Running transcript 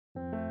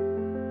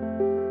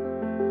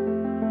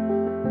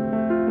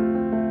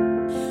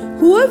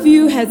Who of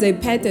you has a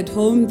pet at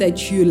home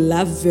that you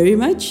love very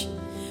much?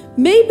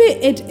 Maybe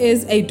it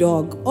is a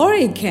dog or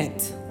a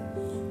cat.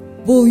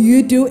 Will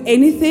you do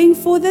anything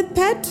for that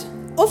pet?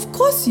 Of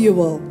course you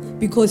will,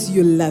 because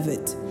you love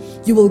it.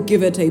 You will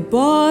give it a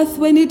bath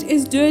when it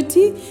is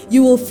dirty.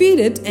 You will feed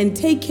it and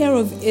take care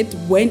of it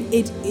when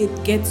it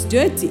gets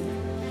dirty.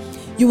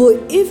 You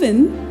will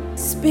even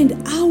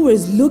spend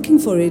hours looking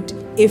for it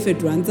if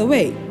it runs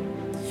away.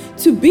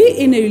 To be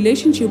in a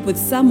relationship with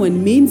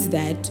someone means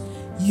that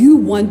you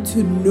want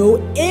to know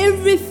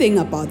everything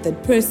about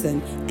that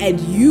person and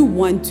you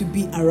want to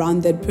be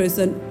around that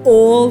person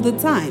all the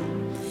time.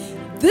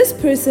 This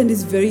person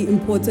is very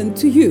important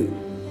to you.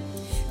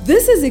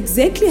 This is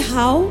exactly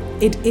how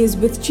it is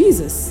with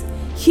Jesus.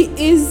 He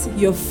is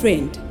your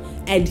friend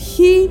and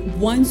he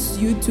wants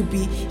you to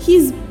be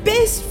his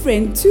best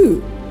friend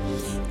too.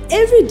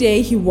 Every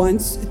day he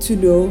wants to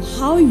know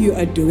how you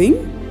are doing,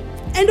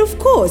 and of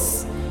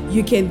course,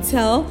 you can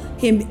tell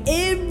him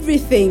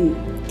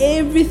everything.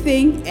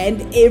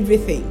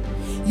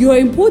 You are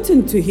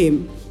important to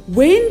him.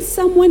 When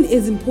someone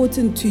is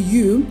important to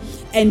you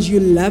and you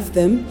love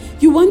them,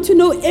 you want to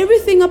know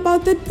everything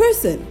about that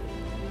person.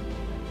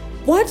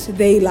 What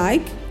they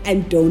like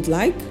and don't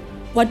like,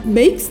 what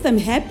makes them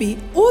happy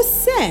or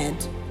sad.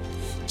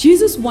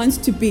 Jesus wants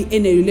to be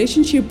in a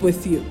relationship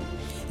with you.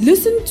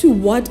 Listen to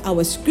what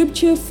our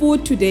scripture for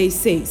today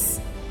says.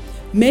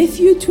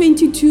 Matthew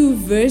 22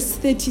 verse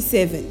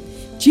 37.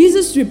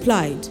 Jesus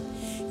replied,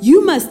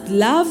 "You must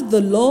love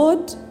the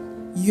Lord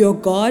your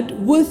God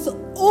with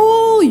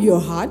all your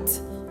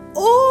heart,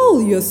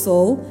 all your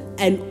soul,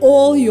 and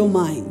all your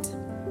mind."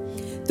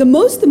 The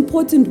most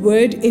important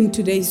word in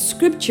today's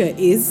scripture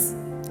is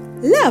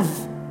love.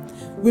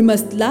 We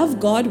must love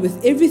God with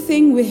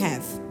everything we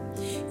have.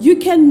 You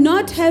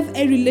cannot have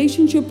a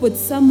relationship with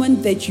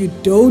someone that you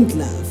don't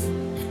love.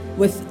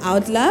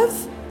 Without love,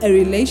 a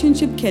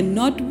relationship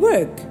cannot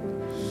work.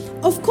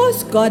 Of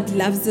course, God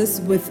loves us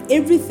with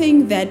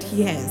everything that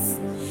He has.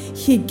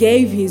 He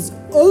gave His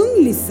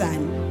only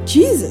Son,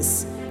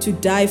 Jesus, to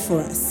die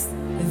for us.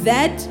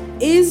 That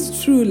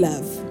is true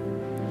love.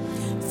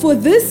 For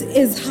this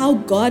is how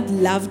God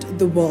loved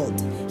the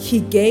world. He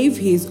gave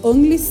His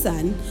only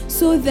Son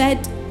so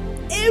that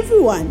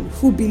everyone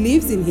who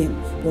believes in Him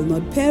will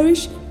not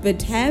perish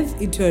but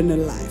have eternal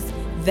life.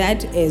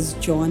 That is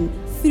John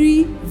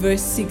 3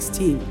 verse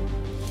 16.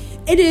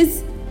 It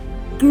is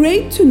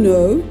great to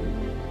know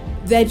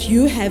that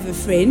you have a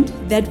friend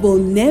that will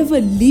never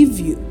leave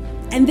you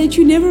and that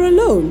you're never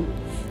alone.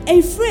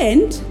 A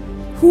friend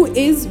who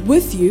is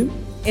with you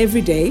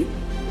every day.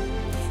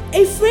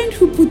 A friend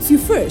who puts you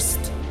first.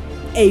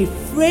 A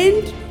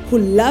friend who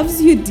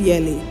loves you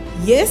dearly.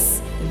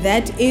 Yes,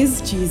 that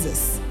is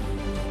Jesus.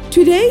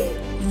 Today,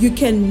 you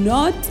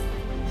cannot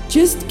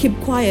just keep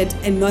quiet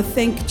and not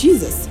thank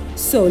Jesus.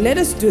 So let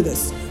us do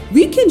this.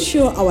 We can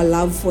show our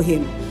love for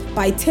Him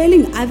by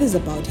telling others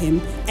about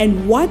Him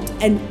and what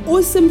an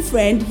awesome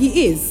friend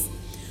He is.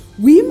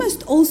 We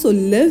must also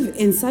live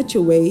in such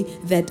a way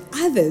that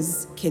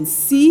others can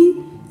see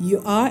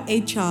you are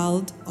a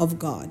child of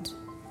God.